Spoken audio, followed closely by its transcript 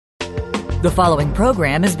The following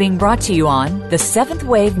program is being brought to you on the Seventh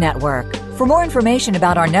Wave Network. For more information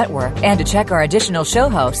about our network and to check our additional show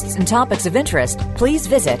hosts and topics of interest, please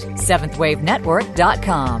visit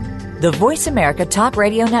seventhwavenetwork.com. The Voice America Talk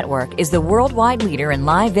Radio Network is the worldwide leader in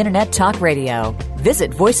live Internet talk radio. Visit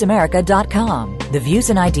voiceamerica.com. The views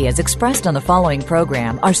and ideas expressed on the following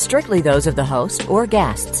program are strictly those of the host or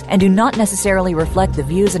guests and do not necessarily reflect the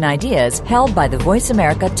views and ideas held by the Voice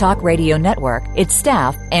America Talk Radio Network, its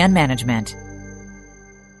staff, and management.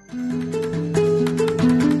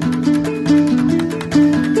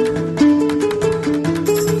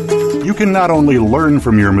 You can not only learn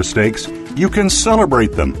from your mistakes, you can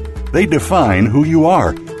celebrate them. They define who you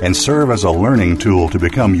are and serve as a learning tool to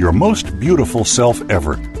become your most beautiful self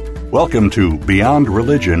ever. Welcome to Beyond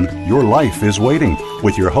Religion, Your Life is Waiting,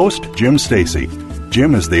 with your host, Jim Stacy.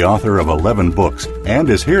 Jim is the author of 11 books and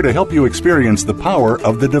is here to help you experience the power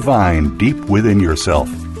of the divine deep within yourself.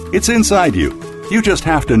 It's inside you. You just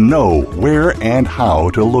have to know where and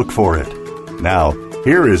how to look for it. Now,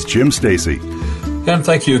 here is Jim Stacy. And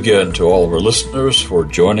thank you again to all of our listeners for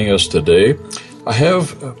joining us today. I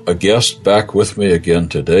have a guest back with me again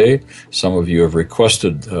today. Some of you have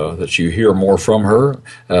requested that you hear more from her.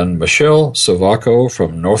 And Michele Sevacko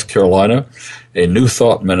from North Carolina, a New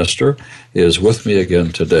Thought minister, is with me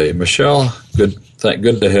again today. Michele, good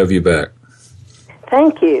to have you back.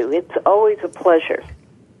 Thank you. It's always a pleasure.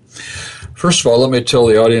 First of all, let me tell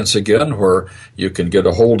the audience again where you can get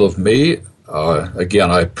a hold of me. Again,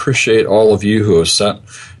 I appreciate all of you who have sent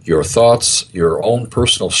your thoughts, your own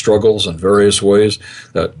personal struggles in various ways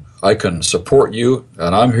that I can support you,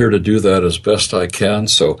 and I'm here to do that as best I can,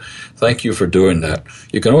 so thank you for doing that.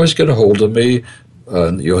 You can always get a hold of me.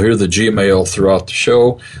 You'll hear the Gmail throughout the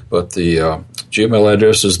show, but the Gmail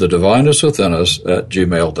address is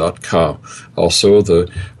thedivineiswithinus@gmail.com. Also, the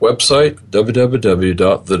website,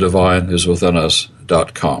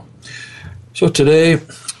 www.thedivineiswithinus.com. So today,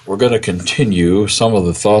 we're going to continue some of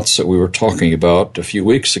the thoughts that we were talking about a few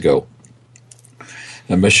weeks ago.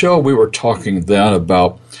 And Michele, we were talking then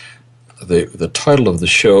about the title of the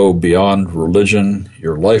show, Beyond Religion,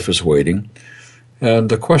 Your Life is Waiting. And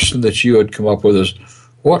the question that you had come up with is,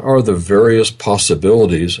 what are the various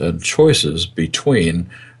possibilities and choices between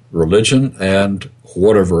religion and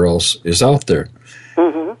whatever else is out there?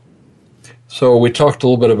 Mm-hmm. So we talked a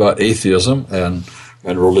little bit about atheism and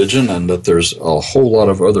religion, and that there's a whole lot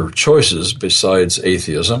of other choices besides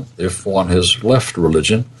atheism if one has left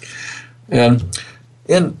religion. And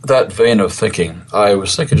in that vein of thinking, I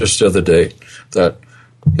was thinking just the other day that,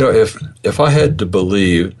 you know, if I had to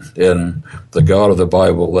believe in the God of the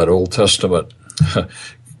Bible, that Old Testament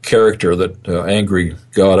character, that angry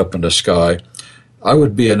God up in the sky, I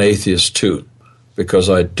would be an atheist too, because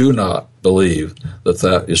I do not believe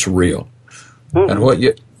that is real.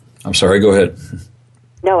 Mm-hmm. I'm sorry, go ahead.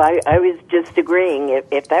 No, I was just agreeing.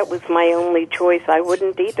 If that was my only choice, I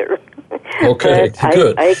wouldn't either. Okay,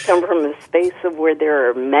 good. I come from a space of where there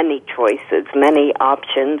are many choices, many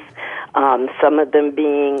options, some of them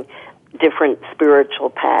being different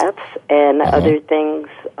spiritual paths and other things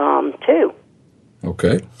too.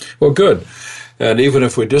 Okay, well, good. And even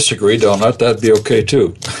if we disagreed on that, that'd be okay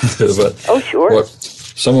too. But sure.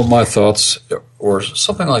 Some of my thoughts were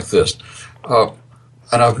something like this.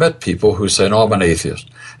 And I've met people who say, no, I'm an atheist,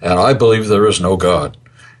 and I believe there is no God.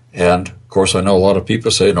 And, of course, I know a lot of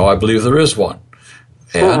people say, no, I believe there is one.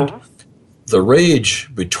 And the rage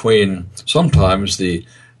between sometimes the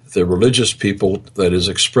religious people that is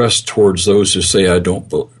expressed towards those who say I don't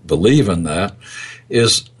believe in that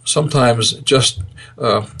is sometimes just,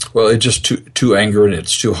 it's just too angry and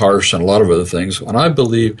it's too harsh and a lot of other things. And I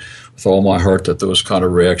believe with all my heart that those kind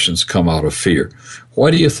of reactions come out of fear. Why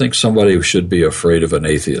do you think somebody should be afraid of an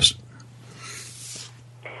atheist?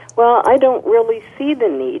 Well, I don't really see the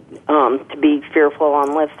need to be fearful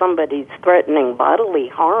unless somebody's threatening bodily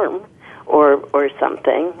harm or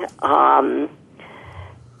something.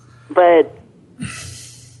 But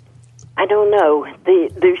I don't know.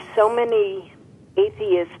 There's so many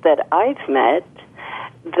atheists that I've met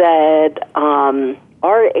that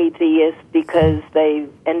are atheists because they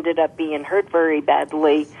ended up being hurt very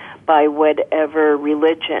badly by whatever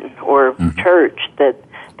religion or church that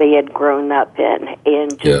they had grown up in,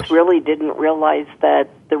 and just really didn't realize that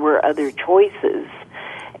there were other choices.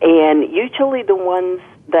 And usually the ones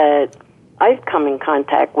that I've come in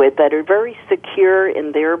contact with that are very secure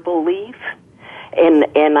in their belief, and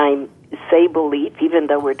I say belief, even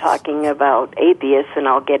though we're talking about atheists, and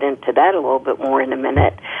I'll get into that a little bit more in a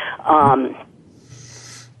minute,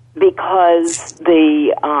 because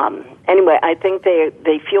anyway, I think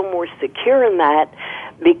they feel more secure in that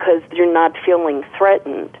because they're not feeling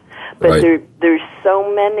threatened But there's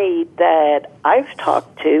so many that I've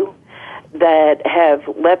talked to that have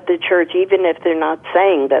left the church, even if they're not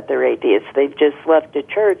saying that they're atheists. They've just left the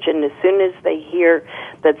church, and as soon as they hear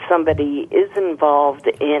that somebody is involved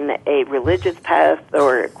in a religious path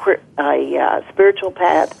or a spiritual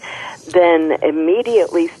path, then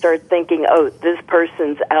immediately start thinking, oh, this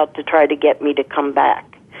person's out to try to get me to come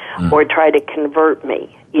back or try to convert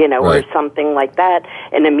me, or something like that.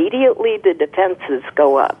 And immediately the defenses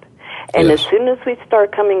go up. And as soon as we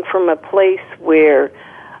start coming from a place where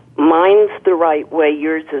mine's the right way,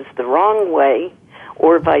 yours is the wrong way,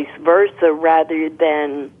 or vice versa, rather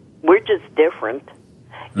than we're just different,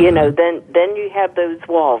 then you have those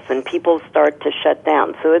walls and people start to shut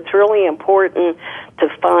down. So it's really important to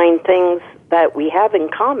find things that we have in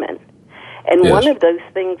common. And one of those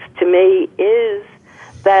things to me is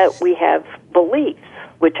that we have beliefs,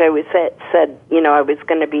 which I was said I was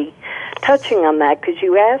going to be touching on that because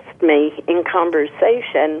you asked me in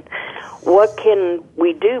conversation, what can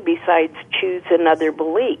we do besides choose another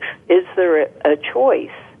belief? Is there a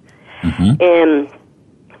choice? And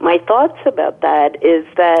my thoughts about that is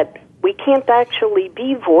that we can't actually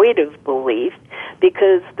be void of belief,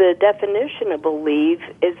 because the definition of belief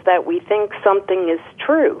is that we think something is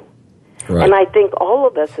true. Right. And I think all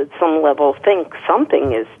of us at some level think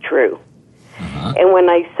something is true. And when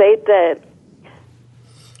I say that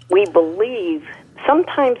we believe,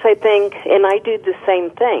 sometimes I think, and I do the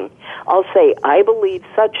same thing, I'll say, I believe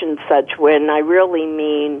such and such when I really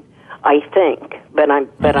mean I think, but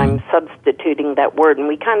I'm substituting that word, and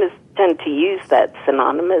we kind of tend to use that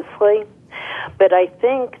synonymously. But I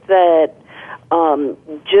think that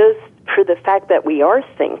just for the fact that we are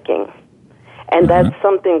thinking, and that's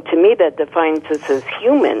something to me that defines us as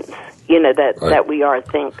humans, that we are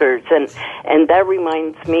thinkers, and that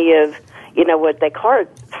reminds me of what Descartes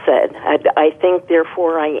said, I think,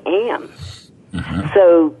 therefore I am.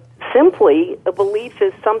 So simply, a belief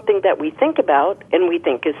is something that we think about and we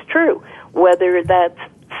think is true, whether that's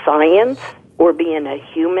science or being a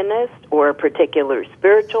humanist or a particular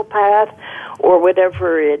spiritual path or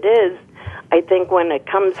whatever it is. I think when it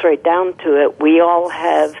comes right down to it, we all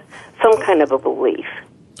have some kind of a belief.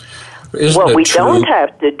 What we don't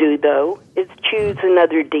have to do, though, is choose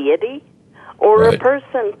another deity or a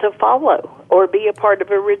person to follow or be a part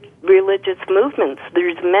of a religious movement.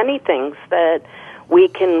 There's many things that we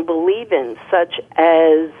can believe in, such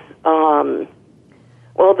as,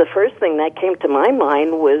 the first thing that came to my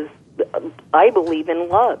mind was I believe in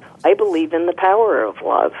love. I believe in the power of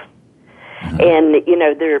love. And,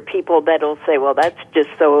 there are people that will say, well, that's just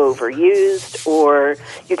so overused, or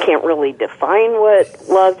you can't really define what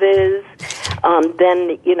love is.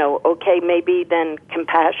 Then, okay, maybe then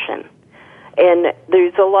compassion. And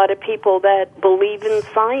there's a lot of people that believe in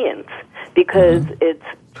science because it's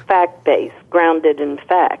fact-based, grounded in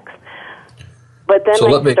facts. But then I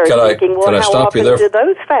start thinking, well, how often do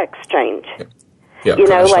those facts change? Yeah,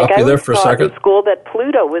 like I was taught in school that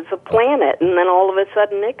Pluto was a planet, and then all of a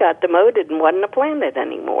sudden it got demoted and wasn't a planet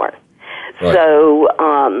anymore. Right. So,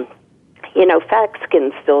 facts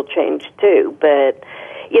can still change too. But,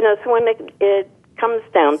 so when it comes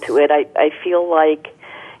down to it, I feel like,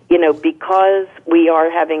 because we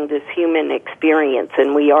are having this human experience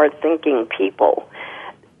and we are thinking people,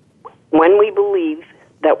 when we believe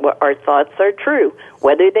that our thoughts are true,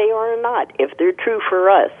 whether they are or not, if they're true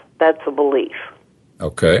for us, that's a belief.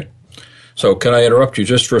 Okay. So can I interrupt you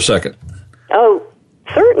just for a second? Oh,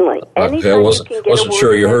 certainly. Okay, I wasn't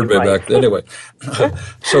sure you heard me back then. Anyway,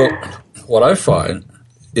 so what I find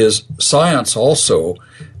is science also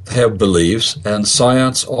have beliefs, and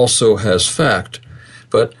science also has fact.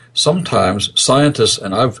 But sometimes scientists,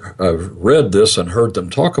 and I've read this and heard them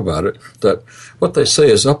talk about it, that what they say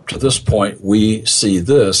is up to this point we see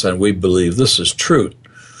this and we believe this is true.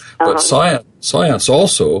 But science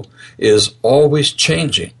also is always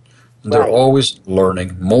changing. They're always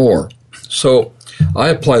learning more. So I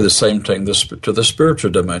apply the same thing to the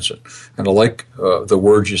spiritual dimension. And I like the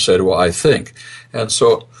words you said, well, I think. And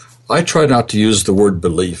so I try not to use the word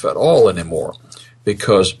belief at all anymore,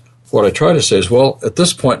 because what I try to say is, well, at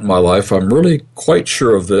this point in my life, I'm really quite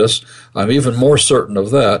sure of this. I'm even more certain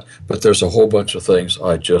of that, but there's a whole bunch of things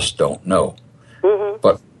I just don't know.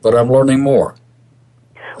 But I'm learning more.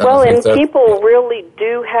 And people really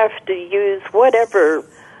do have to use whatever,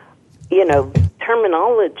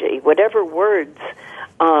 terminology, whatever words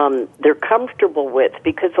they're comfortable with,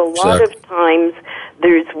 because a lot of times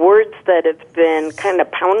there's words that have been kind of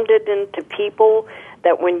pounded into people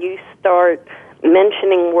that when you start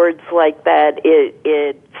mentioning words like that,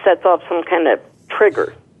 it sets off some kind of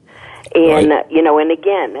trigger. And, and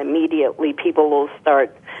again, immediately people will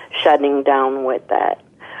start shutting down with that.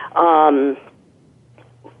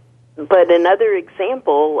 But another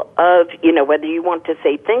example of, whether you want to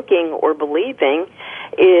say thinking or believing,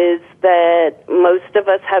 is that most of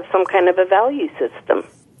us have some kind of a value system.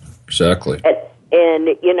 Exactly.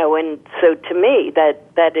 And so to me,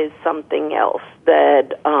 that is something else.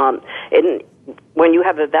 That and when you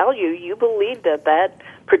have a value, you believe that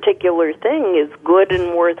particular thing is good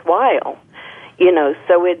and worthwhile.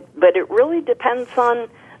 But it really depends on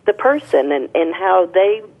the person and how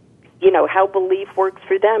they, how belief works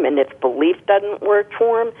for them. And if belief doesn't work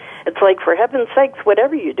for them, it's like, for heaven's sakes,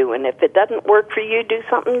 whatever you're doing, if it doesn't work for you, do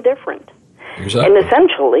something different. Exactly. And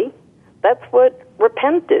essentially, that's what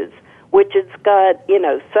repent is, which has got,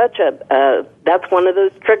 such that's one of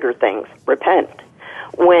those trigger things, repent.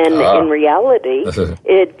 When in reality,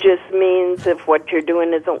 it just means if what you're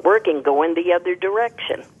doing isn't working, go in the other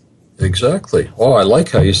direction. Exactly. Oh, I like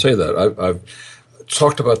how you say that. I've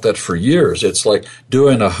talked about that for years. It's like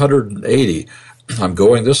doing 180. I'm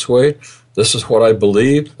going this way. This is what I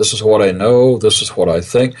believe. This is what I know. This is what I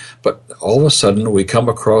think. But all of a sudden, we come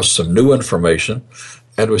across some new information,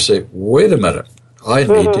 and we say, wait a minute. I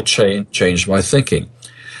need to change my thinking.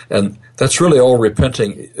 And that's really all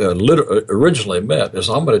repenting originally meant, is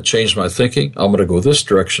I'm going to change my thinking. I'm going to go this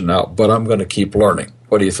direction now, but I'm going to keep learning.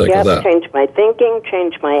 What do you think of that? Change my thinking,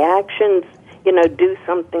 change my actions, do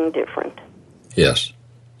something different. Yes.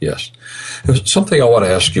 There's something I want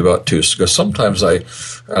to ask you about, too, because sometimes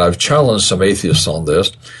I've challenged some atheists on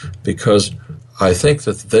this, because I think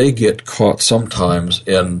that they get caught sometimes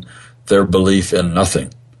in their belief in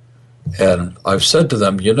nothing. And I've said to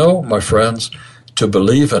them, my friends, to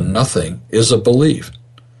believe in nothing is a belief.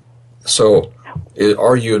 So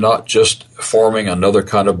are you not just forming another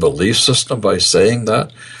kind of belief system by saying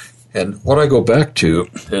that? And what I go back to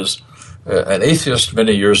is an atheist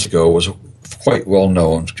many years ago was quite well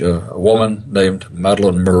known, a woman named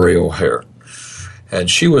Madeleine Murray O'Hair. And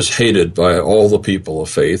she was hated by all the people of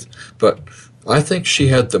faith, but I think she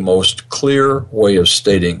had the most clear way of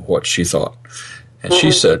stating what she thought. And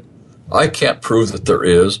she said, I can't prove that there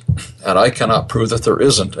is, and I cannot prove that there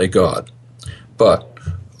isn't a God. But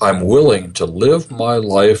I'm willing to live my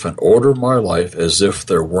life and order my life as if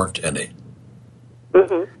there weren't any.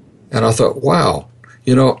 And I thought, wow,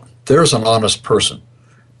 there's an honest person.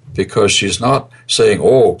 Because she's not saying,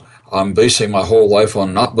 I'm basing my whole life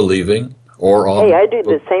on not believing or on... Hey, I do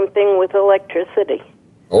the same thing with electricity.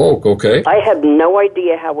 Oh, okay. I have no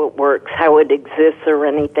idea how it works, how it exists or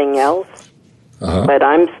anything else. But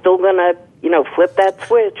I'm still going to, flip that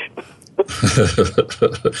switch.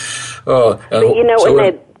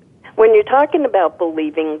 When you're talking about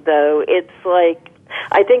believing, though, it's like,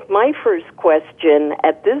 I think my first question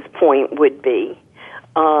at this point would be,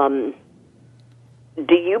 do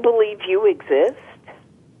you believe you exist?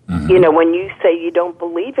 When you say you don't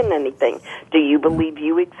believe in anything, do you believe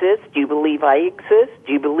you exist? Do you believe I exist?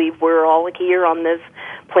 Do you believe we're all here on this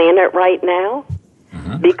planet right now?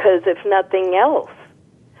 Because if nothing else,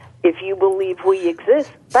 if you believe we exist,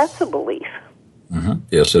 that's a belief.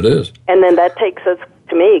 Yes, it is. And then that takes us,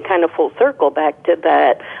 to me, kind of full circle back to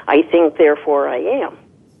that, I think, therefore I am.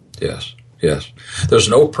 Yes. There's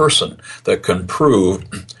no person that can prove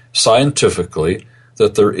scientifically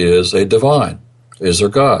that there is a divine. Is there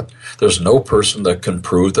God? There's no person that can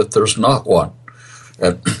prove that there's not one.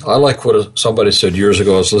 And I like what somebody said years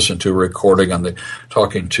ago. I was listening to a recording and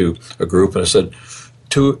talking to a group, and I said,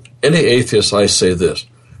 to any atheist, I say this: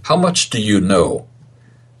 how much do you know?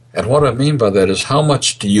 And what I mean by that is, how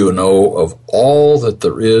much do you know of all that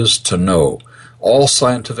there is to know? All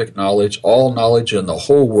scientific knowledge, all knowledge in the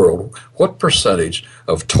whole world. What percentage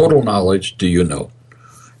of total knowledge do you know?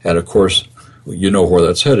 And of course, you know where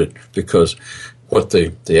that's headed, because what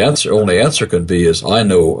the only answer can be is, I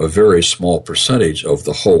know a very small percentage of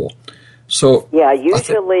the whole. So yeah,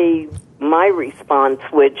 usually my response,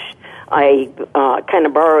 which I kind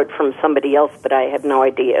of borrowed from somebody else, but I have no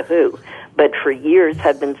idea who, but for years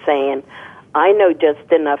have been saying, I know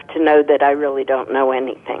just enough to know that I really don't know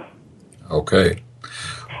anything. Okay.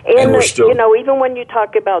 And we're still, even when you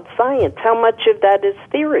talk about science, how much of that is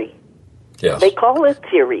theory? Yes. They call it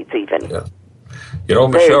theories even. Yeah.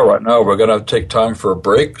 Michelle, right now we're going to take time for a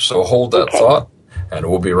break, so hold that thought, and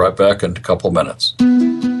we'll be right back in a couple minutes.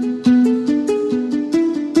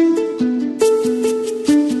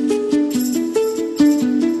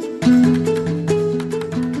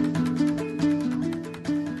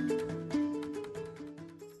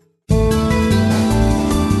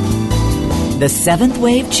 The Seventh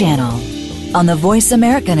Wave Channel on the Voice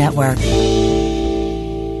America Network.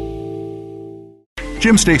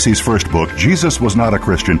 Jim Stacy's first book, Jesus Was Not a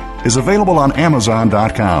Christian, is available on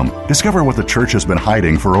Amazon.com. Discover what the church has been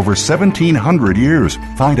hiding for over 1,700 years.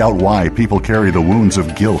 Find out why people carry the wounds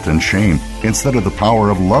of guilt and shame instead of the power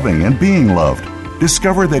of loving and being loved.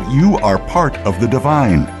 Discover that you are part of the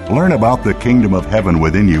divine. Learn about the kingdom of heaven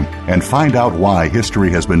within you and find out why history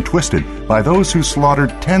has been twisted by those who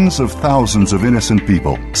slaughtered tens of thousands of innocent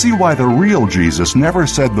people. See why the real Jesus never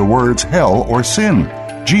said the words hell or sin.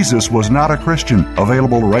 Jesus Was Not a Christian.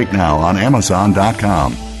 Available right now on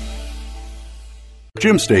Amazon.com.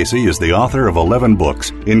 Jim Stacy is the author of 11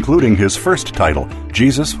 books, including his first title,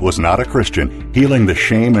 Jesus Was Not a Christian, Healing the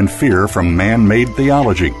Shame and Fear from Man-Made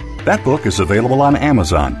Theology. That book is available on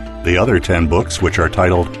Amazon. The other 10 books, which are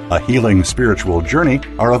titled A Healing Spiritual Journey,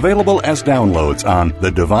 are available as downloads on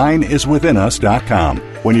thedivineiswithinus.com.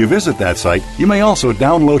 When you visit that site, you may also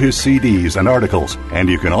download his CDs and articles, and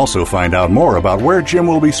you can also find out more about where Jim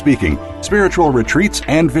will be speaking, spiritual retreats,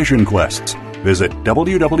 and vision quests. Visit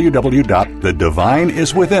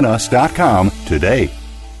www.thedivineiswithinus.com today.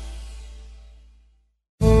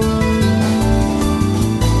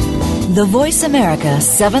 The Voice America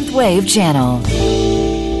 7th Wave Channel.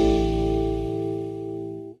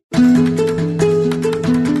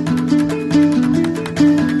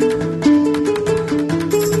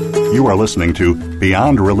 You are listening to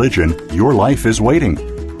Beyond Religion, Your Life is Waiting.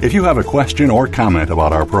 If you have a question or comment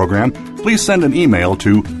about our program, please send an email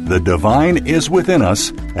to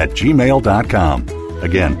thedivineiswithinus@gmail.com.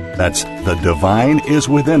 Again, that's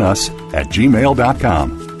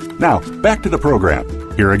thedivineiswithinus@gmail.com. Now, back to the program.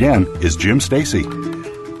 Here again is Jim Stacy.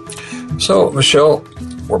 So, Michele,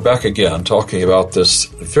 we're back again talking about this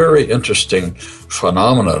very interesting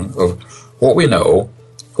phenomenon of what we know,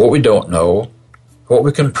 what we don't know, what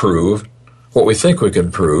we can prove, what we think we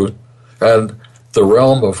can prove, and the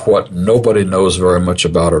realm of what nobody knows very much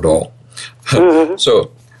about at all. Mm-hmm.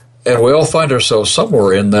 So, and we all find ourselves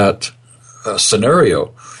somewhere in that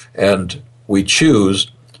scenario, and we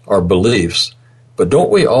choose our beliefs, but don't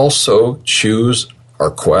we also choose our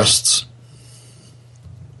quests?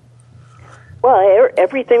 Well,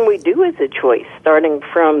 everything we do is a choice, starting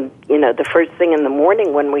from, the first thing in the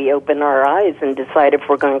morning when we open our eyes and decide if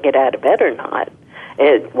we're going to get out of bed or not.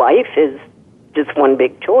 Life is just one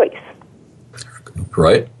big choice.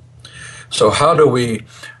 Right. So how do we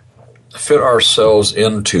fit ourselves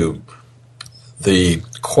into the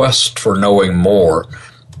quest for knowing more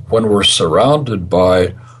when we're surrounded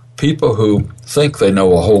by people who think they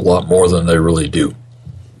know a whole lot more than they really do?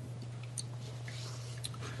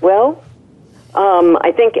 Well,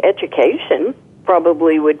 I think education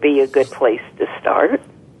probably would be a good place to start.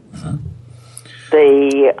 Mm-hmm.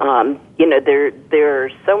 There are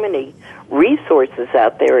so many resources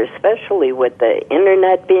out there, especially with the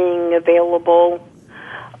internet being available.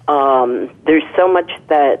 There's so much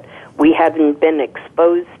that we haven't been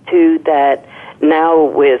exposed to that now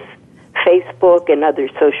with Facebook and other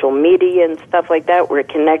social media and stuff like that, we're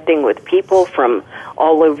connecting with people from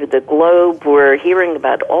all over the globe. We're hearing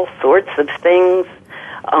about all sorts of things,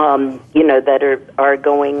 that are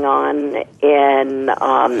going on, and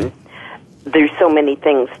there's so many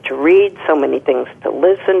things to read, so many things to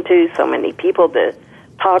listen to, so many people to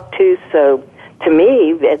talk to. So, to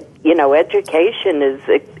me, education is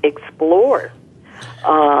explore.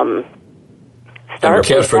 And we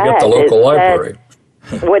can't forget the local library.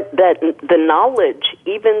 The knowledge,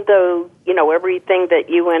 even though, everything that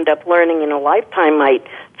you end up learning in a lifetime might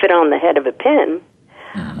fit on the head of a pin,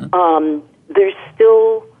 mm-hmm. There's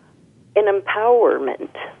still an empowerment.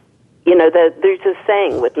 That there's a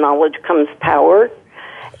saying, with knowledge comes power,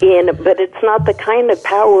 but it's not the kind of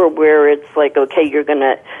power where it's like, okay, you're going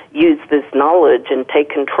to use this knowledge and take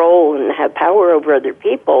control and have power over other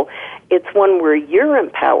people. It's one where you're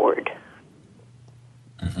empowered.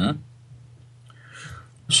 Mm-hmm.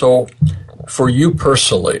 So, for you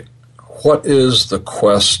personally, what is the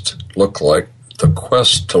quest look like? The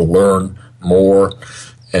quest to learn more,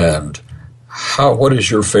 and what is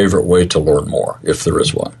your favorite way to learn more, if there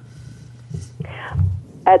is one?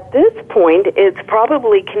 At this point, it's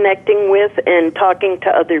probably connecting with and talking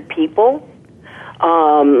to other people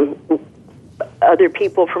from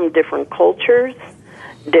different cultures,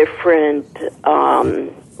 different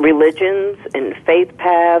religions and faith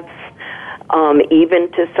paths,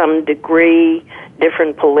 even to some degree,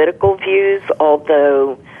 different political views,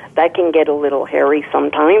 although that can get a little hairy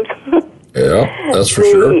sometimes. Yeah, that's for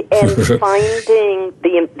sure. And finding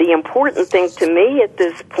the important thing to me at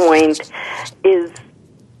this point is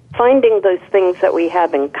finding those things that we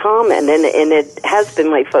have in common, and it has been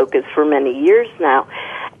my focus for many years now.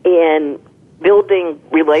 And building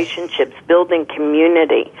relationships, building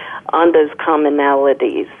community on those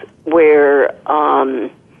commonalities where,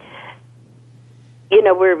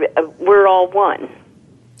 we're all one.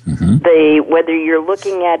 Mm-hmm. Whether you're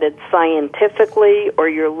looking at it scientifically or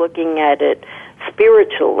you're looking at it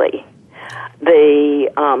spiritually,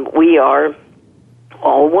 we are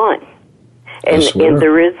all one. And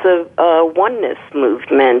there is a oneness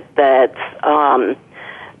movement that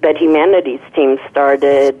Humanities Team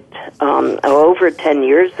started over 10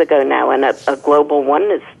 years ago now, and a Global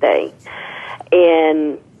Oneness Day.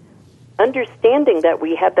 And understanding that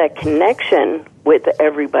we have that connection with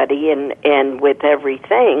everybody and with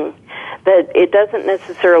everything, that it doesn't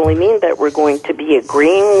necessarily mean that we're going to be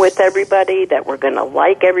agreeing with everybody, that we're going to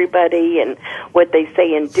like everybody and what they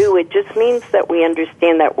say and do. It just means that we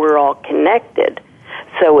understand that we're all connected,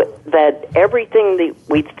 so that everything that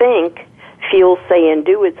we think, feel, say, and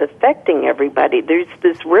do is affecting everybody. There's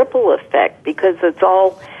this ripple effect because it's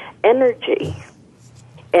all energy.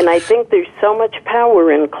 And I think there's so much power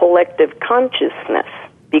in collective consciousness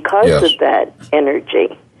because of that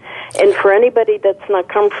energy. And for anybody that's not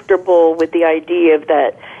comfortable with the idea of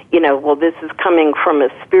that, this is coming from a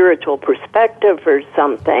spiritual perspective or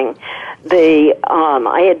something,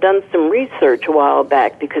 I had done some research a while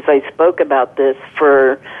back because I spoke about this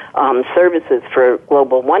for services for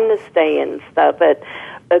Global Oneness Day and stuff. But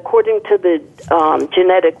according to the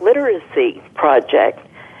Genetic Literacy Project,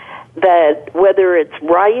 that whether it's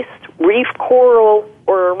rice, reef coral,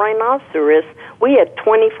 or a rhinoceros, we have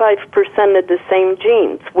 25% of the same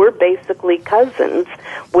genes. We're basically cousins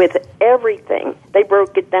with everything. They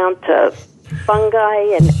broke it down to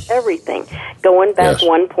fungi and everything, going back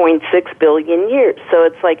 1.6 billion years. So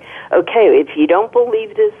it's like, okay, if you don't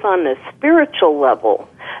believe this on a spiritual level,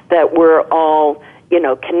 that we're all,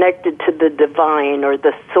 connected to the divine or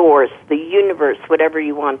the source, the universe, whatever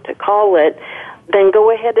you want to call it, then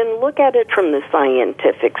go ahead and look at it from the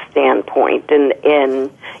scientific standpoint. And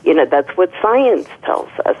that's what science tells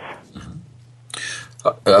us.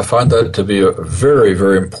 I find that to be very,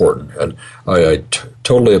 very important. And I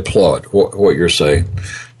totally applaud what you're saying.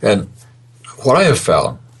 And what I have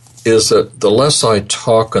found is that the less I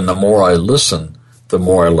talk and the more I listen, the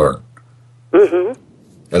more I learn. Mm-hmm.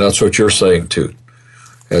 And that's what you're saying, too.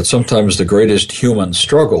 And sometimes the greatest human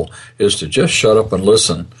struggle is to just shut up and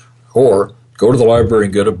listen, or go to the library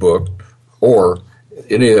and get a book, or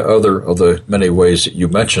any other of the many ways that you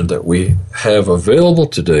mentioned that we have available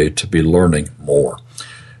today to be learning more.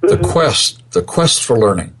 Mm-hmm. The quest for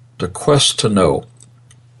learning, the quest to know,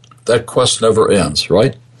 that quest never ends,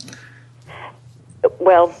 right?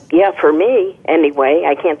 Well, yeah, for me, anyway.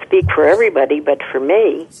 I can't speak for everybody, but for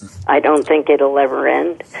me, I don't think it'll ever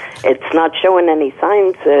end. It's not showing any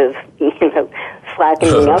signs of,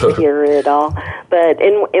 slackening up here at all. But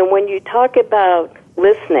and when you talk about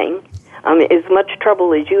listening, as much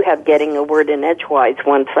trouble as you have getting a word in edgewise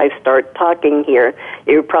once I start talking here,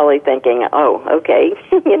 you're probably thinking, oh, okay,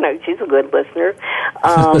 she's a good listener.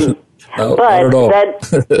 No, but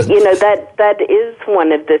that is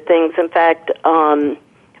one of the things. In fact,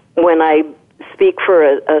 when I speak for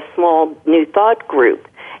a small New Thought group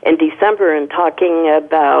in December and talking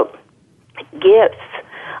about gifts,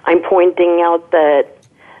 I'm pointing out that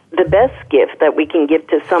the best gift that we can give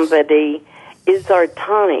to somebody is our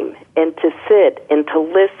time, and to sit and to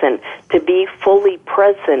listen, to be fully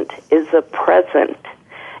present is a present.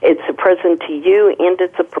 It's a present to you, and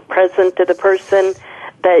it's a present to the person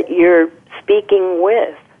that you're speaking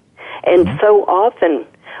with. And so often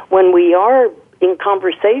when we are in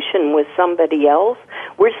conversation with somebody else,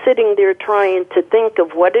 we're sitting there trying to think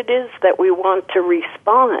of what it is that we want to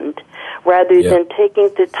respond, rather than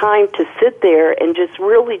taking the time to sit there and just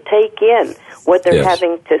really take in what they're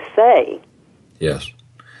having to say. Yes.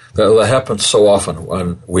 That happens so often.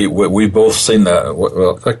 And we've both seen that.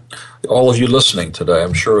 Well, in fact, all of you listening today,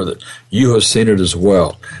 I'm sure that you have seen it as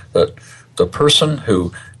well, that the person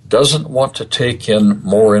who doesn't want to take in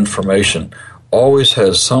more information always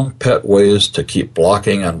has some pet ways to keep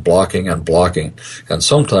blocking and blocking and blocking, and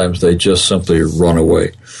sometimes they just simply run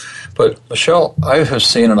away. But, Michele, I have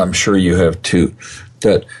seen, and I'm sure you have too,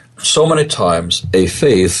 that so many times a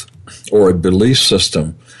faith or a belief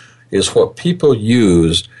system is what people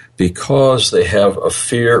use because they have a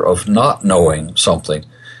fear of not knowing something,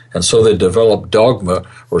 and so they develop dogma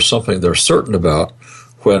or something they're certain about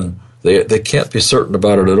when they can't be certain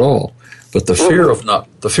about it at all. But the fear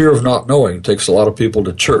of not knowing takes a lot of people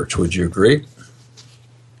to church. Would you agree?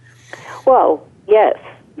 Well, yes,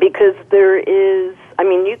 because there is, I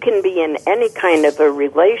mean, you can be in any kind of a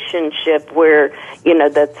relationship where,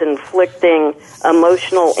 that's inflicting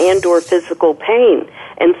emotional and or physical pain.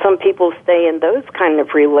 And some people stay in those kind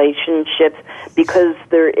of relationships because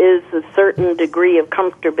there is a certain degree of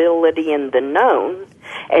comfortability in the known.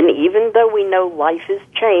 And even though we know life is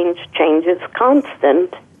change is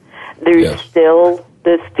constant, there's still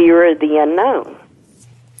this fear of the unknown.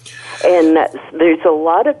 And there's a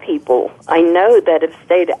lot of people I know that have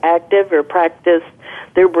stayed active or practiced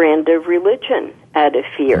their brand of religion out of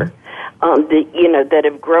fear. That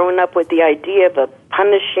have grown up with the idea of a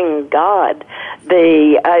punishing God.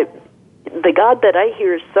 The God that I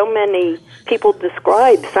hear so many people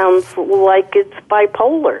describe sounds like it's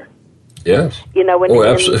bipolar. Yes.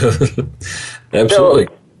 Absolutely. Absolutely.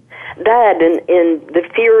 That and the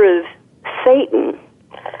fear of Satan.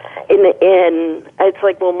 And it's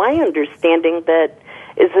like, well, my understanding that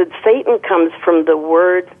is that Satan comes from the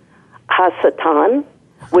word Hasatan,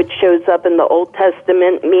 which shows up in the Old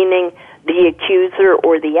Testament meaning the accuser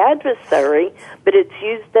or the adversary, but it's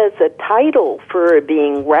used as a title for a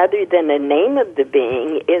being rather than a name of the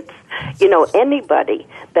being. It's, anybody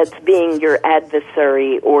that's being your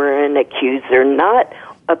adversary or an accuser, not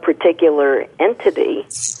a particular entity.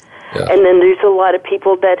 Yeah. And then there's a lot of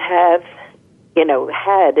people that have,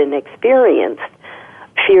 had and experienced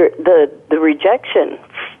fear, the rejection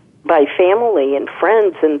by family and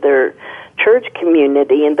friends and their church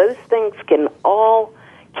community, and those things can all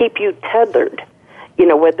keep you tethered,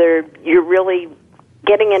 whether you're really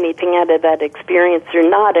getting anything out of that experience or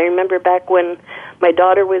not. I remember back when my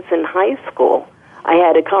daughter was in high school, I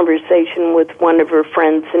had a conversation with one of her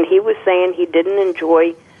friends, and he was saying he didn't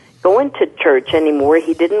enjoy going to church anymore.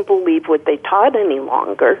 He didn't believe what they taught any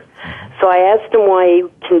longer. So I asked him why he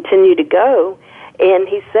continued to go, and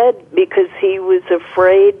he said because he was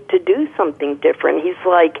afraid to do something different. He's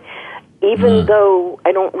like, even though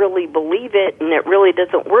I don't really believe it and it really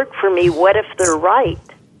doesn't work for me, what if they're right?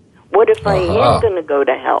 What if I am going to go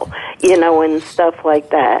to hell? And stuff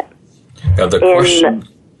like that. Yeah, the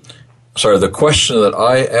question that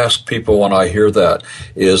I ask people when I hear that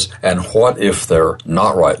is, and what if they're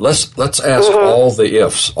not right? Let's ask all the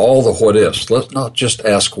ifs, all the what ifs. Let's not just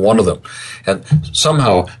ask one of them. And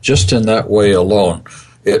somehow, just in that way alone,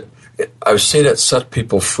 I've seen it set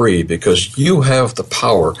people free, because you have the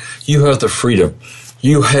power, you have the freedom,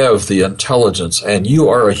 you have the intelligence, and you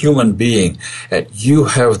are a human being, and you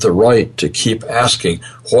have the right to keep asking,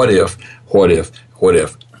 what if, what if, what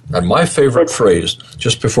if? And my favorite phrase,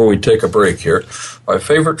 just before we take a break here, my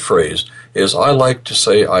favorite phrase is, I like to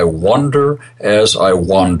say, I wonder as I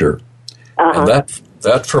wander. And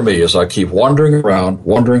that for me is I keep wandering around,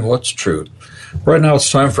 wondering what's true. Right now it's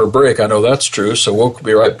time for a break. I know that's true, so we'll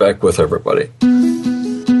be right back with everybody.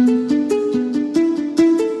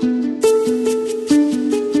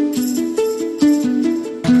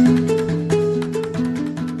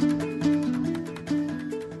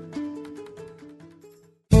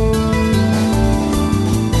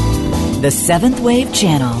 The Seventh Wave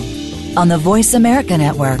Channel on the Voice America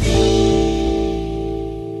Network.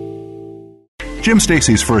 Jim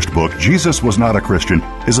Stacy's first book, Jesus Was Not a Christian,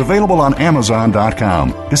 is available on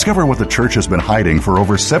Amazon.com. Discover what the church has been hiding for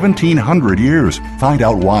over 1,700 years. Find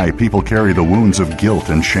out why people carry the wounds of guilt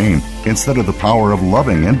and shame instead of the power of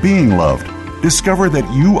loving and being loved. Discover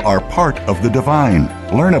that you are part of the divine.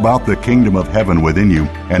 Learn about the kingdom of heaven within you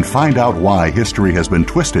and find out why history has been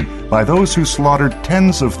twisted by those who slaughtered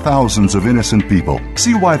tens of thousands of innocent people.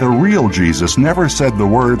 See why the real Jesus never said the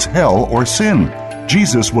words hell or sin.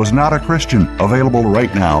 Jesus Was Not a Christian. Available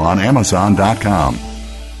right now on Amazon.com.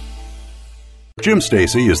 Jim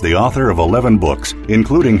Stacy is the author of 11 books,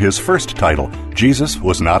 including his first title, Jesus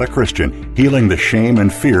Was Not a Christian, Healing the Shame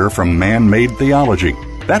and Fear from Man-Made Theology.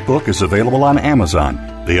 That book is available on Amazon.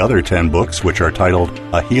 The other 10 books, which are titled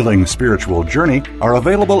A Healing Spiritual Journey, are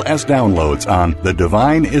available as downloads on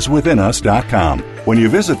thedivineiswithinus.com. When you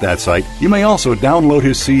visit that site, you may also download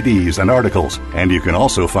his CDs and articles, and you can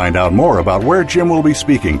also find out more about where Jim will be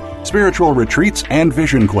speaking, spiritual retreats, and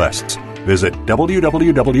vision quests. Visit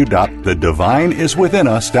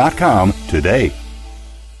www.thedivineiswithinus.com today.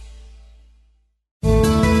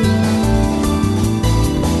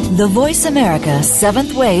 The Voice America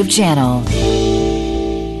Seventh Wave Channel.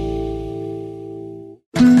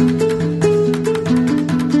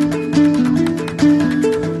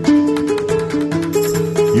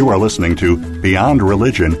 You are listening to Beyond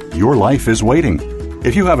Religion, Your Life is Waiting.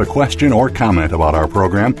 If you have a question or comment about our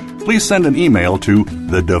program, please send an email to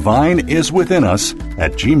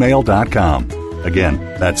thedivineiswithinus@gmail.com. Again,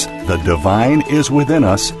 that's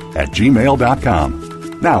thedivineiswithinus@gmail.com.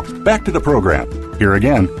 Now, back to the program. Here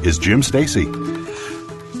again is Jim Stacy.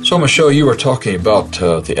 So, Michele, you were talking about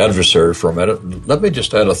the adversary for a minute. Let me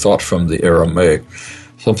just add a thought from the Aramaic,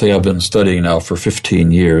 something I've been studying now for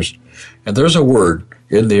 15 years. And there's a word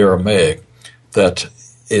in the Aramaic that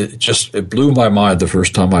it blew my mind the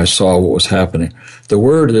first time I saw what was happening. The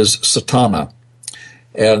word is satana,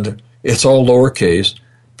 and it's all lowercase,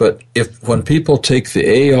 but when people take the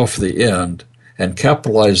A off the end and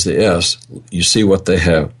capitalize the S, you see what they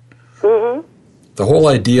have. Mm-hmm. The whole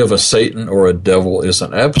idea of a Satan or a devil is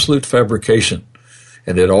an absolute fabrication,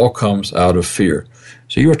 and it all comes out of fear.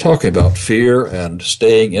 So you were talking about fear and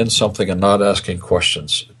staying in something and not asking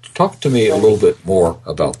questions. Talk to me a little bit more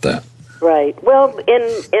about that. Right. Well,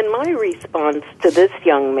 in my response to this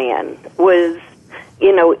young man was,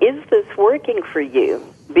 is this working for you?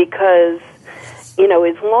 Because,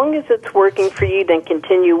 as long as it's working for you, then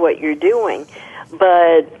continue what you're doing.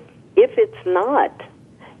 But if it's not,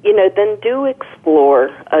 then do explore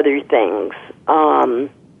other things.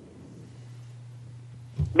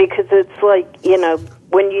 Because it's like,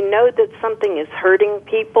 when you know that something is hurting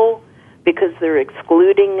people because they're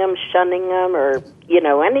excluding them, shunning them, or,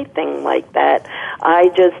 anything like that, I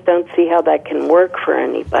just don't see how that can work for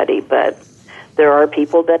anybody. But there are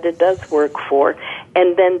people that it does work for.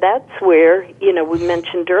 And then that's where, we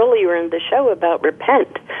mentioned earlier in the show about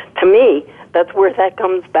repent. To me, that's where that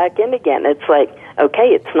comes back in again. It's like, okay,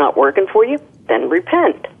 it's not working for you, then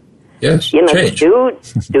repent. Yes, change.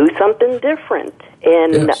 Do something different.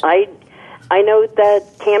 And yes. I know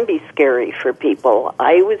that can be scary for people.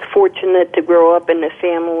 I was fortunate to grow up in a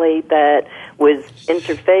family that was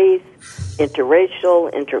interfaith,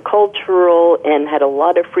 interracial, intercultural, and had a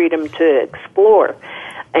lot of freedom to explore.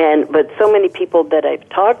 But so many people that I've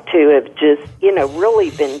talked to have just, really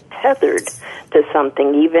been tethered to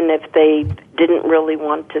something, even if they didn't really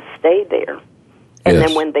want to stay there. And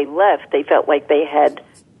then when they left, they felt like they had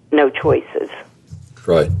no choices.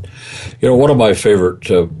 Right. One of my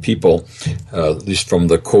favorite people, at least from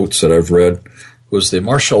the quotes that I've read, was the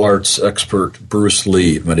martial arts expert Bruce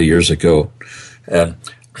Lee many years ago. And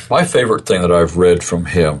my favorite thing that I've read from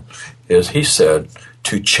him is he said,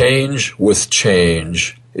 to change with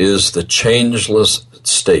change is the changeless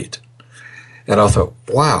state. And I thought,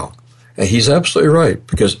 wow. And he's absolutely right,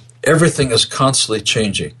 because everything is constantly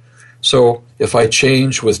changing. So if I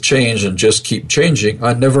change with change and just keep changing,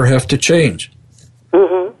 I never have to change.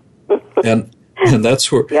 Mm-hmm. and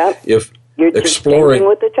that's where if you're exploring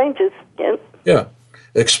with the changes,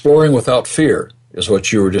 exploring without fear is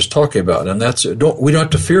what you were just talking about, and that's we don't have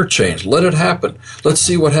to fear change. Let it happen. Let's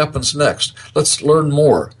see what happens next. Let's learn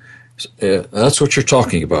more. That's what you're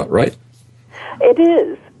talking about, right? It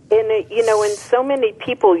is, and and so many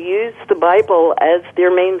people use the Bible as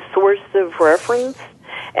their main source of reference.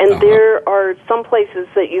 And there are some places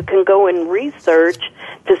that you can go and research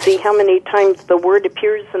to see how many times the word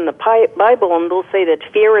appears in the Bible, and they'll say that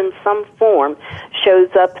fear in some form shows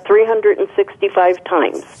up 365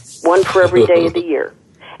 times, one for every day of the year.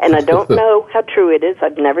 And I don't know how true it is.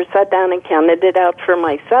 I've never sat down and counted it out for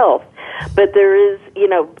myself. But there is,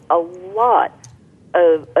 a lot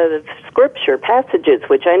of scripture passages,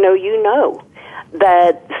 which I know you know,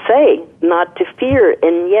 that say not to fear,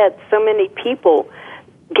 and yet so many people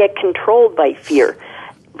get controlled by fear.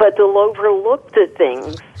 But they'll overlook the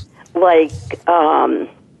things like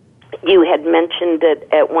you had mentioned it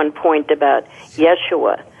at one point about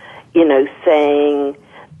Yeshua, saying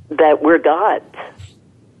that we're gods.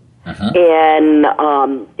 And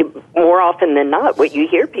more often than not, what you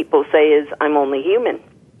hear people say is, I'm only human.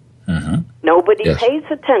 Nobody pays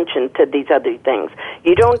attention to these other things.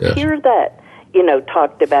 You don't hear that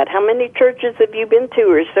talked about. How many churches have you been to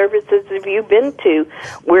or services have you been to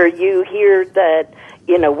where you hear that,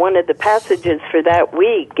 one of the passages for that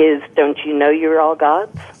week is, don't you know you're all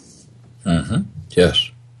gods? Yes.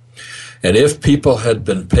 And if people had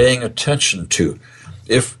been paying attention to,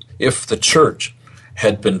 if the church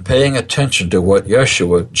had been paying attention to what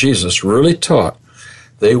Yeshua, Jesus, really taught,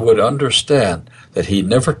 they would understand that he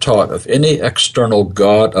never taught of any external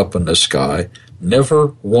God up in the sky.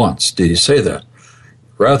 Never once did he say that.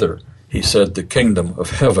 Rather, he said the kingdom of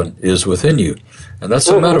heaven is within you. And that's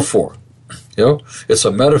a metaphor. It's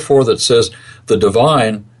a metaphor that says the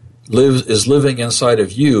divine is living inside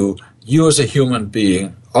of you. You as a human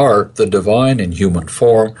being are the divine in human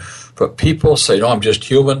form. But people say, no, I'm just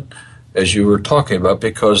human, as you were talking about,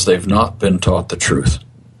 because they've not been taught the truth.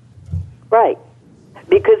 Right.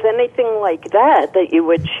 Because anything like that you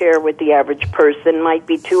would share with the average person might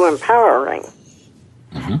be too empowering.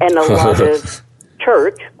 And a lot of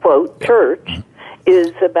church, quote, church,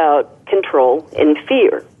 is about control and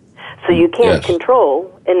fear. So you can't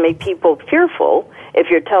control and make people fearful if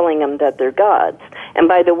you're telling them that they're gods. And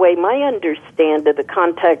by the way, my understanding of the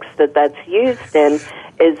context that that's used in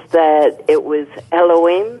is that it was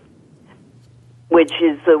Elohim, which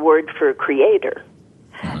is the word for creator.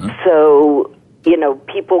 Mm-hmm. So,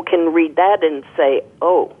 people can read that and say,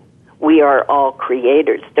 oh, we are all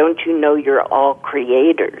creators. Don't you know you're all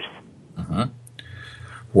creators? Mm-hmm.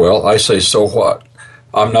 Well, I say, so what?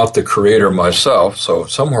 I'm not the creator myself, so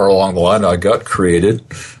somewhere along the line I got created,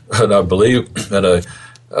 and I believe in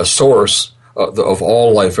a source of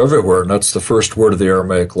all life everywhere, and that's the first word of the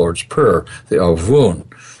Aramaic Lord's Prayer, the Avun,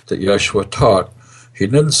 that Yeshua taught. He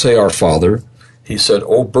didn't say our Father. He said,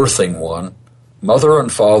 O birthing one, mother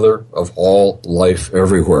and father of all life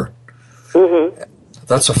everywhere. Mm-hmm.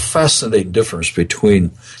 That's a fascinating difference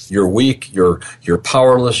between you're weak, you're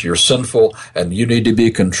powerless, you're sinful, and you need to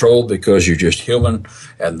be controlled because you're just human.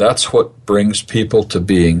 And that's what brings people to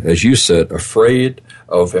being, as you said, afraid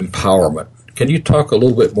of empowerment. Can you talk a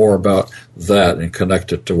little bit more about that and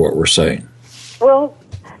connect it to what we're saying? Well,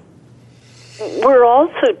 we're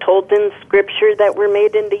also told in Scripture that we're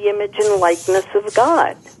made in the image and likeness of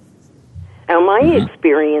God. Now, my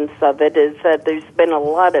experience of it is that there's been a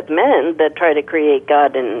lot of men that try to create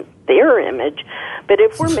God in their image, but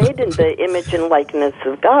if we're made in the image and likeness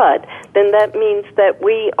of God, then that means that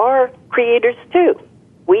we are creators too.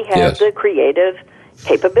 We have the creative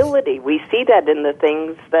capability. We see that in the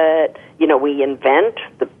things that, we invent,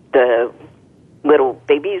 the little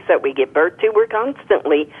babies that we give birth to. We're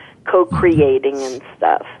constantly co-creating and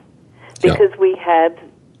stuff because we have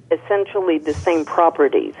essentially the same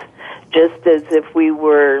properties. Just as if we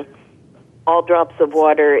were all drops of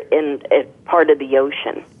water in a part of the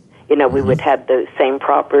ocean, we would have those same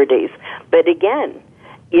properties. But again,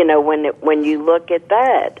 when you look at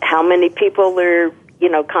that, how many people are,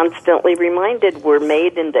 constantly reminded we're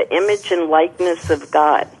made in the image and likeness of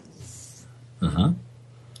God? Mm-hmm.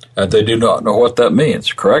 And they do not know what that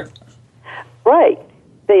means, correct? Right.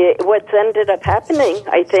 What's ended up happening,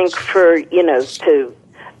 I think, to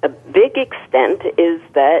a big extent, is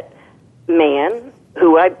that man,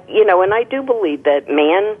 and I do believe that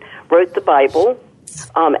man wrote the Bible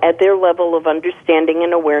at their level of understanding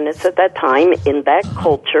and awareness at that time in that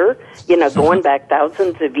culture, going back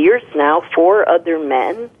thousands of years now for other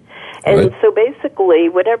men. And so basically,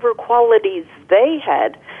 whatever qualities they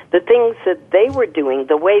had, the things that they were doing,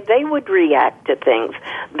 the way they would react to things,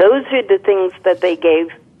 those are the things that they gave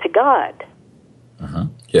to God. Mm-hmm.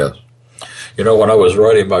 Yes. When I was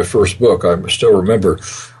writing my first book, I still remember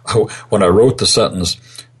when I wrote the sentence,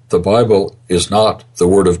 the Bible is not the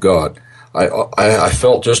Word of God, I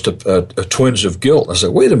felt just a twinge of guilt. I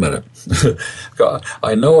said, wait a minute. God,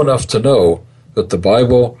 I know enough to know that the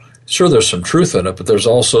Bible, sure, there's some truth in it, but there's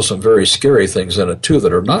also some very scary things in it, too,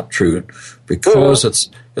 that are not true because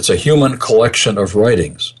it's a human collection of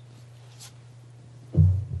writings.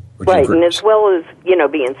 Right, and as well as,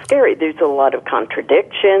 being scary, there's a lot of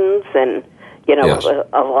contradictions and,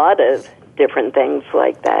 a lot of different things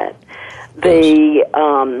like that.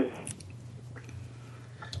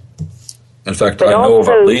 In fact, I know of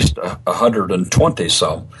at least 120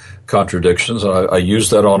 some contradictions, and I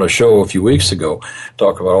used that on a show a few weeks ago,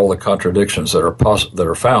 talk about all the contradictions that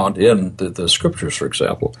are found in the Scriptures, for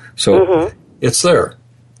example. So it's there.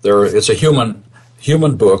 It's a human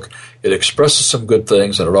book. It expresses some good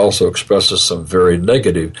things, and it also expresses some very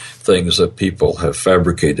negative things that people have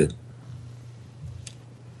fabricated.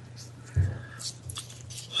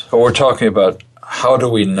 So we're talking about how do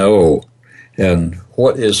we know, and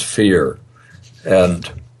what is fear,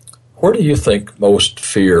 and where do you think most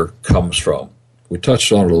fear comes from? We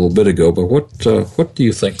touched on it a little bit ago, but what do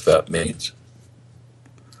you think that means?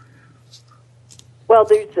 Well,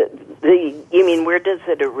 you mean where does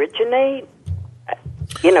it originate?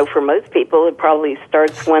 For most people, it probably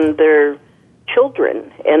starts when they're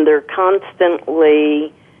children, and they're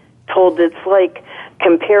constantly told. It's like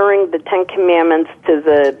comparing the Ten Commandments to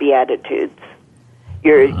the Beatitudes.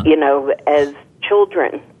 You're, as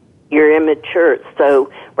children, you're immature.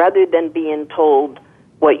 So rather than being told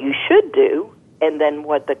what you should do and then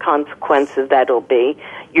what the consequence of that will be,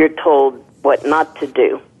 you're told what not to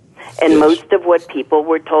do. And most of what people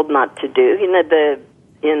were told not to do,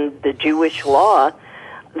 in the Jewish law,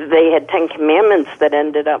 they had 10 commandments that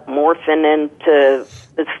ended up morphing into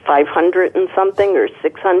 500 and something or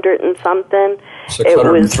 600 and something. It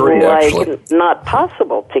was actually not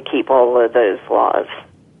possible to keep all of those laws.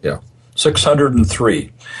 Yeah,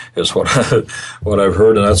 603 is what I've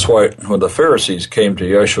heard, and that's why when the Pharisees came to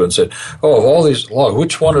Yeshua and said, "Oh, of all these laws,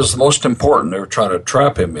 which one is the most important?" They were trying to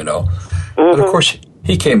trap him, And of course,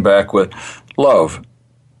 he came back with love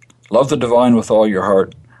the divine with all your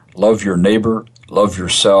heart, love your neighbor, love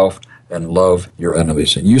yourself, and love your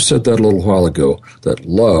enemies. And you said that a little while ago, that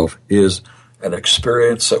love is an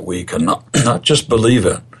experience that we can not just believe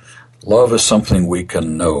in. Love is something we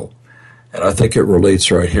can know. And I think it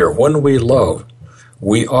relates right here. When we love,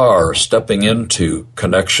 we are stepping into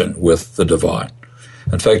connection with the divine.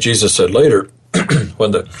 In fact, Jesus said later,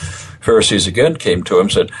 when the Pharisees again came to him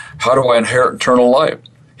and said, how do I inherit eternal life?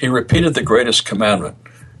 He repeated the greatest commandment.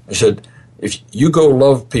 He said, if you go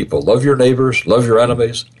love people, love your neighbors, love your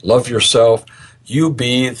enemies, love yourself, you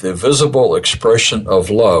be the visible expression of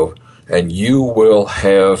love, and you will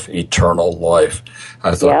have eternal life.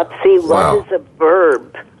 I thought, yeah, see, love is a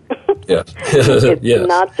verb. Yes. It's yes.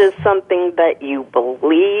 not just something that you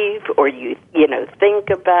believe or you think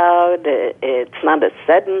about. It's not a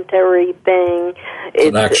sedentary thing. It's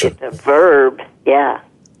an action. It's a verb. Yeah.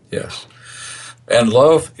 Yes. And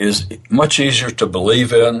love is much easier to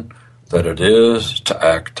believe in than it is to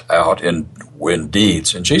act out in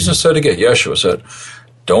deeds. And Jesus said again, Yeshua said,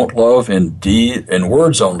 don't love in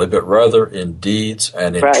words only, but rather in deeds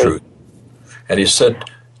and in truth. And he said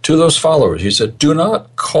to those followers, he said, do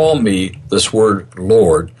not call me this word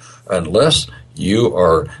Lord unless you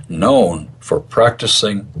are known for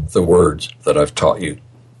practicing the words that I've taught you.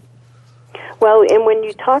 Well, and when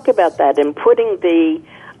you talk about that and putting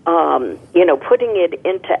putting it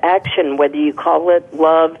into action, whether you call it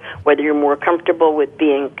love, whether you're more comfortable with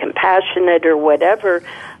being compassionate or whatever,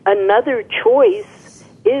 another choice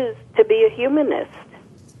is to be a humanist.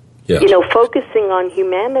 Yes. Focusing on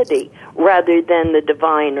humanity rather than the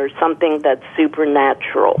divine or something that's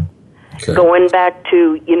supernatural. Okay. Going back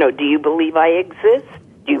to, do you believe I exist?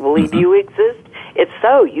 Do you believe you exist? If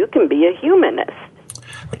so, you can be a humanist.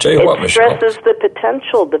 I'll tell you what, Michele. It stresses the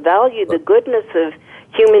potential, the value, the goodness of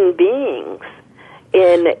human beings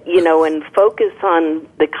and focus on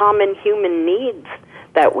the common human needs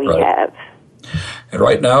that we have. And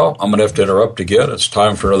right now, I'm going to have to interrupt again. It's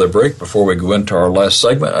time for another break before we go into our last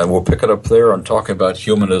segment, and we'll pick it up there on talking about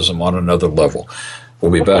humanism on another level.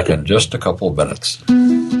 We'll be back in just a couple of minutes.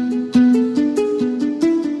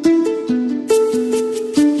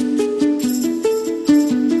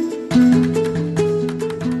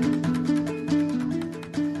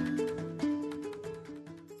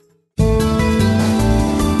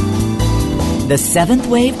 The Seventh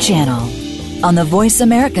Wave Channel on the Voice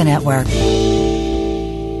America Network.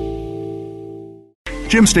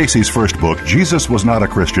 Jim Stacy's first book, Jesus Was Not a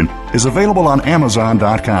Christian, is available on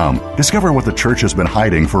Amazon.com. Discover what the church has been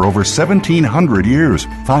hiding for over 1,700 years.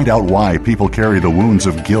 Find out why people carry the wounds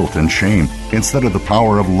of guilt and shame instead of the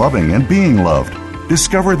power of loving and being loved.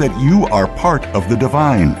 Discover that you are part of the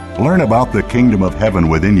divine. Learn about the kingdom of heaven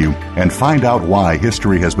within you and find out why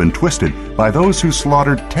history has been twisted by those who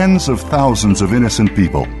slaughtered tens of thousands of innocent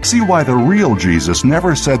people. See why the real Jesus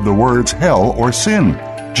never said the words hell or sin.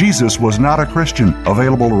 Jesus Was Not a Christian.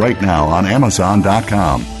 Available right now on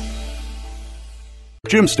Amazon.com.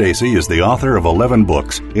 Jim Stacy is the author of 11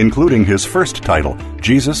 books, including his first title,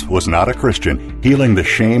 Jesus Was Not a Christian, Healing the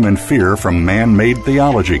Shame and Fear from Man-Made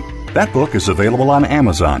Theology. That book is available on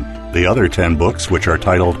Amazon. The other 10 books, which are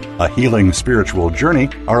titled A Healing Spiritual Journey,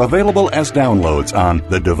 are available as downloads on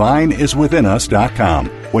thedivineiswithinus.com.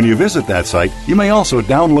 When you visit that site, you may also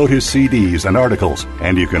download his CDs and articles,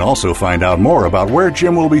 and you can also find out more about where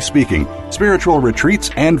Jim will be speaking, spiritual retreats,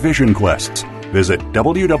 and vision quests. Visit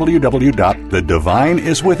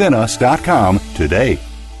www.thedivineiswithinus.com today.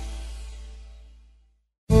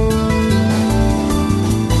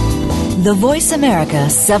 The Voice America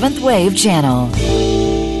Seventh Wave Channel.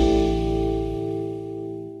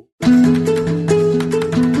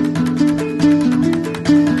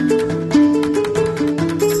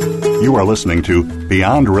 You are listening to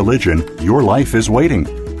Beyond Religion, Your Life is Waiting.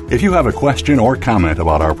 If you have a question or comment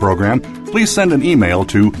about our program, please send an email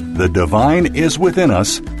to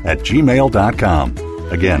thedivineiswithinus@gmail.com.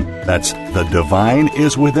 Again, that's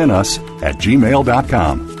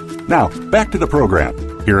thedivineiswithinus@gmail.com. Now, back to the program.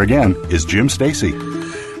 Here again is Jim Stacy.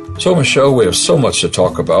 So, Michele, we have so much to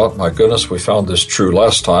talk about. My goodness, we found this true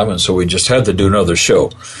last time, and so we just had to do another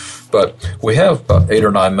show. But we have about 8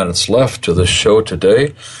 or 9 minutes left to this show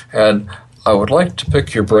today, and I would like to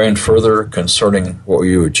pick your brain further concerning what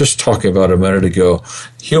you were just talking about a minute ago,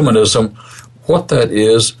 humanism, what that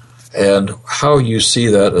is, and how you see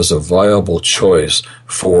that as a viable choice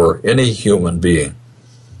for any human being.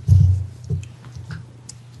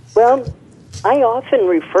 Well, I often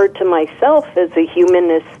refer to myself as a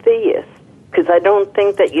humanist theist because I don't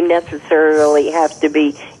think that you necessarily have to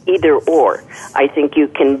be either or. I think you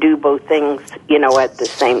can do both things, at the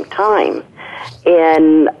same time.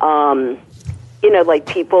 And, like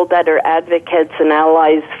people that are advocates and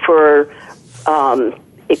allies for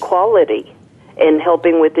equality and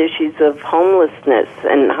helping with issues of homelessness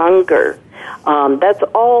and hunger. That's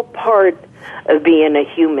all part of being a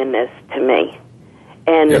humanist to me.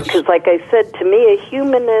 And because, like I said, to me, a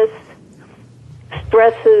humanist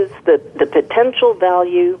stresses the potential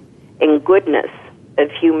value and goodness of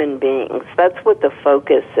human beings. That's what the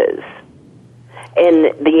focus is. And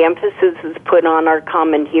the emphasis is put on our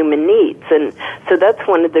common human needs. And so that's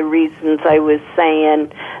one of the reasons I was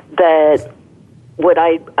saying that what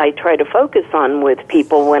I try to focus on with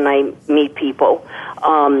people when I meet people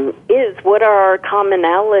is what are our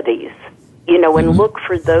commonalities, and look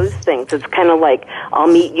for those things. It's kind of like I'll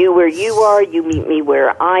meet you where you are, you meet me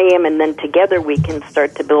where I am, and then together we can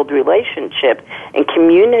start to build relationship and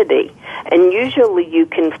community. And usually you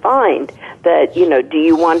can find that, do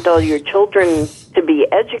you want all your children to be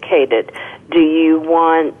educated? Do you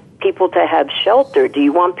want people to have shelter? Do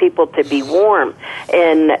you want people to be warm?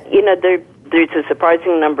 And, there's a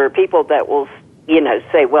surprising number of people that will,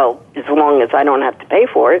 say, well, as long as I don't have to pay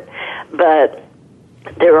for it. But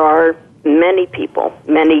there are many people,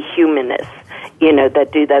 many humanists, that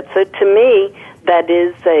do that. So to me, that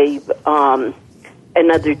is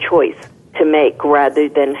another choice to make rather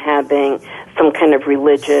than having some kind of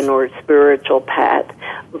religion or spiritual path.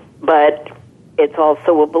 But it's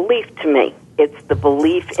also a belief to me. It's the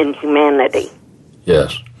belief in humanity.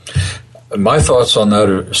 Yes. My thoughts on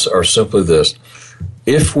that are simply this.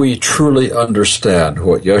 If we truly understand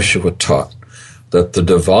what Yeshua taught, that the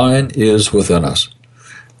divine is within us,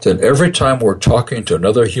 then every time we're talking to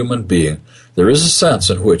another human being, there is a sense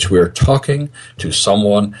in which we are talking to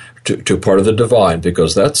someone, to part of the divine,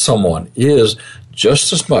 because that someone is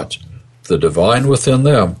just as much the divine within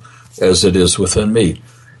them as it is within me.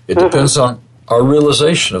 It depends on our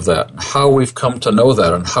realization of that, how we've come to know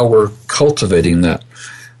that, and how we're cultivating that.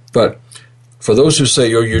 But for those who say,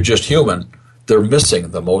 you're just human, they're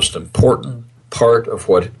missing the most important part of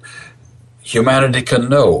what humanity can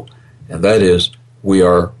know, and that is we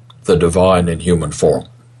are the divine in human form.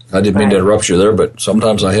 I didn't mean to interrupt you there, but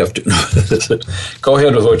sometimes I have to. Go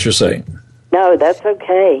ahead with what you're saying. No, that's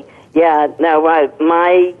okay. Yeah, no,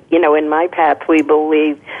 in my path, we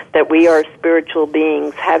believe that we are spiritual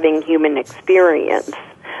beings having human experience,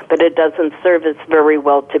 but it doesn't serve us very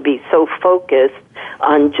well to be so focused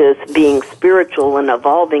on just being spiritual and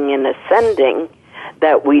evolving and ascending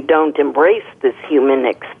that we don't embrace this human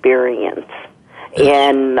experience.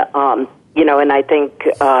 And, and I think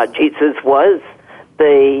Jesus was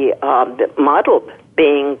the modeled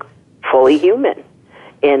being fully human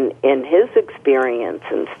in his experience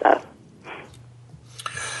and stuff.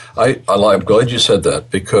 I'm glad you said that,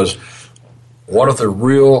 because one of the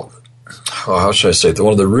real, one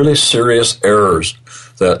of the really serious errors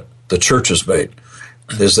that the church has made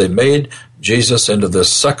is they made Jesus into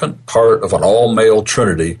this second part of an all-male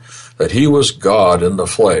Trinity, that he was God in the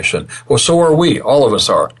flesh. And, well, so are we. All of us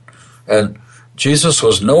are. And Jesus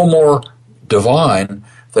was no more divine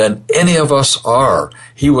than any of us are.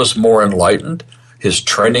 He was more enlightened. His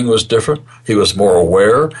training was different. He was more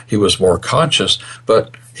aware. He was more conscious.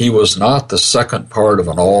 But he was not the second part of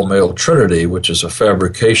an all-male Trinity, which is a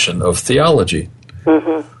fabrication of theology.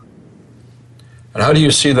 Mm-hmm. And how do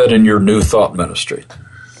you see that in your New Thought ministry?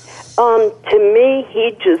 To me,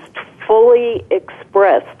 he just fully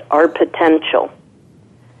expressed our potential.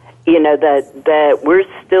 That we're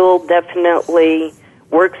still definitely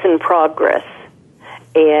works in progress.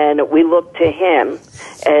 And we look to him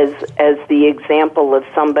as the example of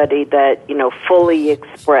somebody that, fully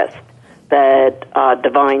expressed that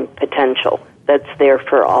divine potential that's there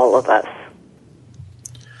for all of us.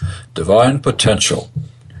 Divine potential.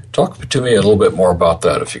 Talk to me a little bit more about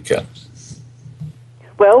that, if you can.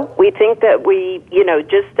 Well, we think that we,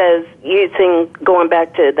 just as going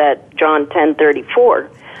back to that John 10:34,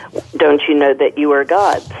 don't you know that you are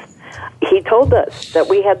gods? He told us that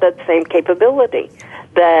we had that same capability,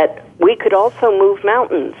 that we could also move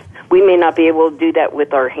mountains. We may not be able to do that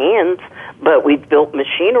with our hands, but we've built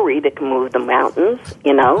machinery that can move the mountains,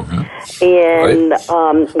 Mm-hmm. And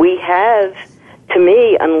right. We have, to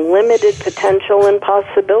me, unlimited potential and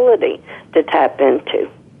possibility to tap into.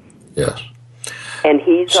 Yes. And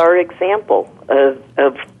he's our example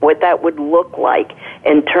of what that would look like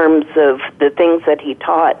in terms of the things that he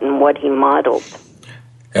taught and what he modeled.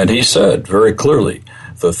 And he said very clearly,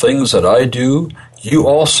 the things that I do, you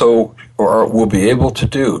also will be able to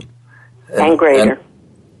do. And greater.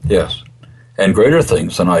 Yes. And greater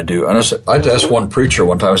things than I do. And I asked one preacher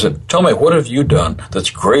one time, I said, tell me, what have you done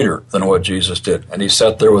that's greater than what Jesus did? And he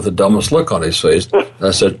sat there with the dumbest look on his face.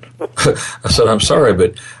 I said, I'm sorry,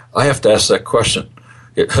 but I have to ask that question.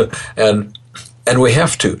 And we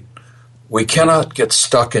have to. we cannot get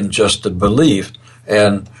stuck in just a belief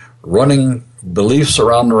and running beliefs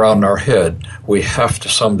around our head. We have to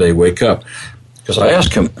someday wake up. Because I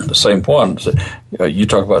asked him the same one. I said, you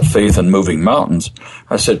talk about faith and moving mountains.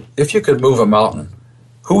 I said, if you could move a mountain,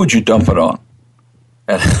 who would you dump it on?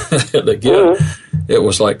 And again, it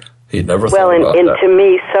was like he never thought about that. Well, and to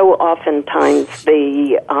me, so oftentimes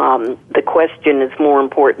the question is more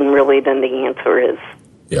important really than the answer is.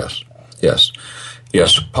 Yes.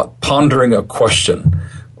 Pondering a question.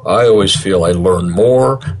 I always feel I learn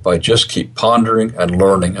more by just keep pondering and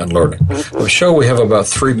learning and learning. Michele, we have about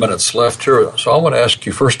 3 minutes left here, so I want to ask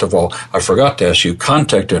you, first of all, I forgot to ask you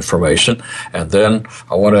contact information, and then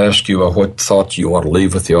I want to ask you what thoughts you want to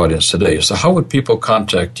leave with the audience today. So how would people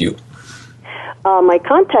contact you? My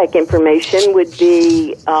contact information would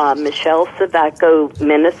be Michele Sevacko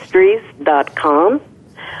Ministries.com,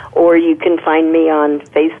 or you can find me on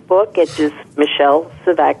Facebook at just Michele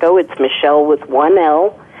Sevacko. It's Michele with one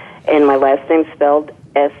L, and my last name spelled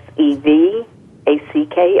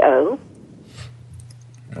Sevacko.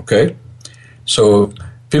 Okay. So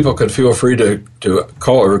people can feel free to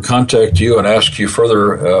call or contact you and ask you for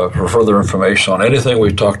further information on anything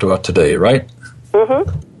we've talked about today, right?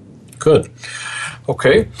 Mm-hmm. Good.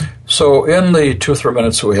 Okay. So in the 2 or 3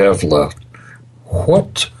 minutes we have left,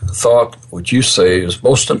 what thought would you say is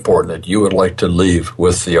most important that you would like to leave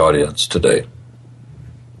with the audience today?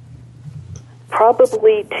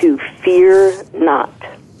 Probably to fear not.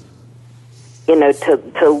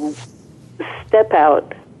 To step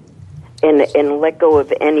out and let go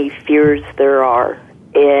of any fears there are.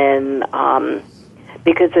 And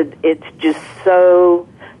because it's just so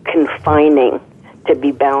confining to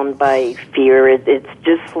be bound by fear. It's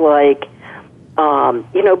just like,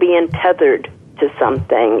 being tethered to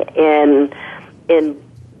something and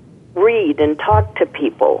read and talk to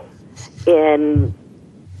people, and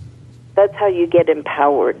that's how you get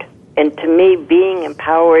empowered. And to me, being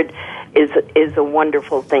empowered is a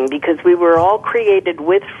wonderful thing, because we were all created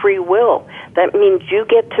with free will. That means you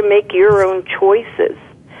get to make your own choices.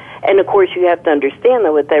 And of course, you have to understand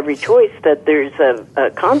that with every choice that there's a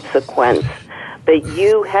consequence. But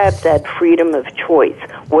you have that freedom of choice,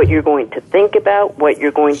 what you're going to think about, what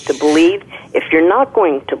you're going to believe. If you're not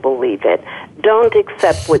going to believe it, don't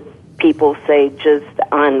accept what people say just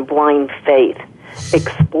on blind faith.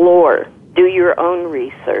 Explore, do your own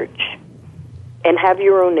research, and have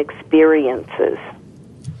your own experiences.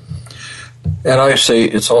 And I say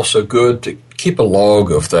it's also good to keep a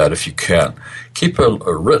log of that if you can. Keep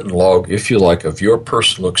a written log, if you like, of your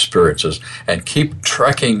personal experiences, and keep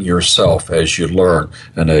tracking yourself as you learn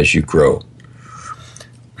and as you grow.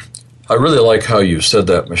 I really like how you said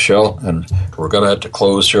that, Michele, and we're going to have to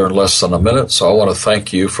close here in less than a minute, so I want to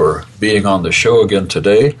thank you for being on the show again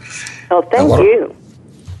today. Oh, thank you.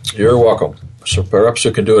 You're welcome. So perhaps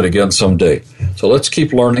we can do it again someday. So let's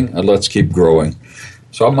keep learning and let's keep growing.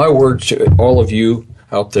 So my words to all of you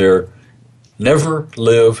out there, never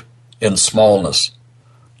live in smallness.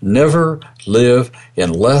 Never live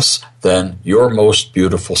in less than your most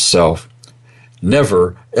beautiful self.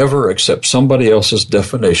 Never, ever accept somebody else's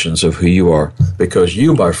definitions of who you are, because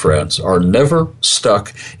you, my friends, are never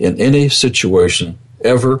stuck in any situation,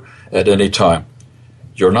 ever, at any time.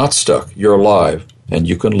 You're not stuck. You're alive, and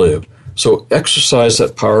you can live. So exercise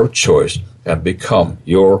that power of choice and become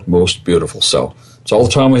your most beautiful self. That's all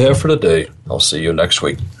the time we have for today. I'll see you next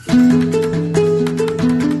week.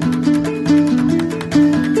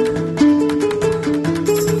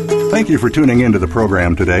 Thank you for tuning into the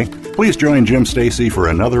program today. Please join Jim Stacy for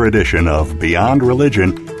another edition of Beyond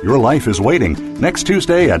Religion, Your Life is Waiting, next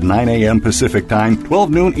Tuesday at 9 a.m. Pacific Time, 12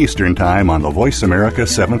 noon Eastern Time on the Voice America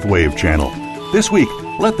 7th Wave channel. This week,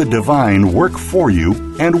 let the divine work for you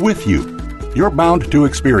and with you. You're bound to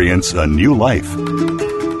experience a new life.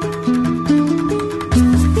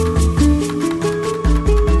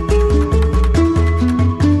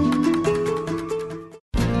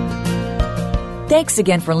 Thanks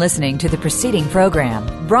again for listening to the preceding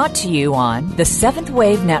program, brought to you on the 7th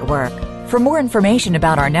Wave Network. For more information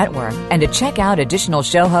about our network and to check out additional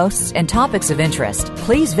show hosts and topics of interest,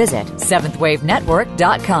 please visit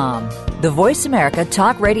 7thwavenetwork.com. The Voice America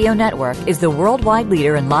Talk Radio Network is the worldwide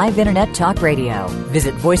leader in live Internet talk radio.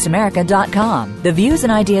 Visit voiceamerica.com. The views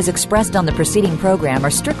and ideas expressed on the preceding program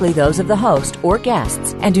are strictly those of the host or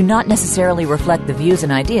guests and do not necessarily reflect the views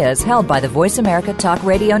and ideas held by the Voice America Talk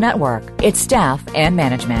Radio Network, its staff, and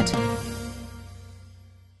management.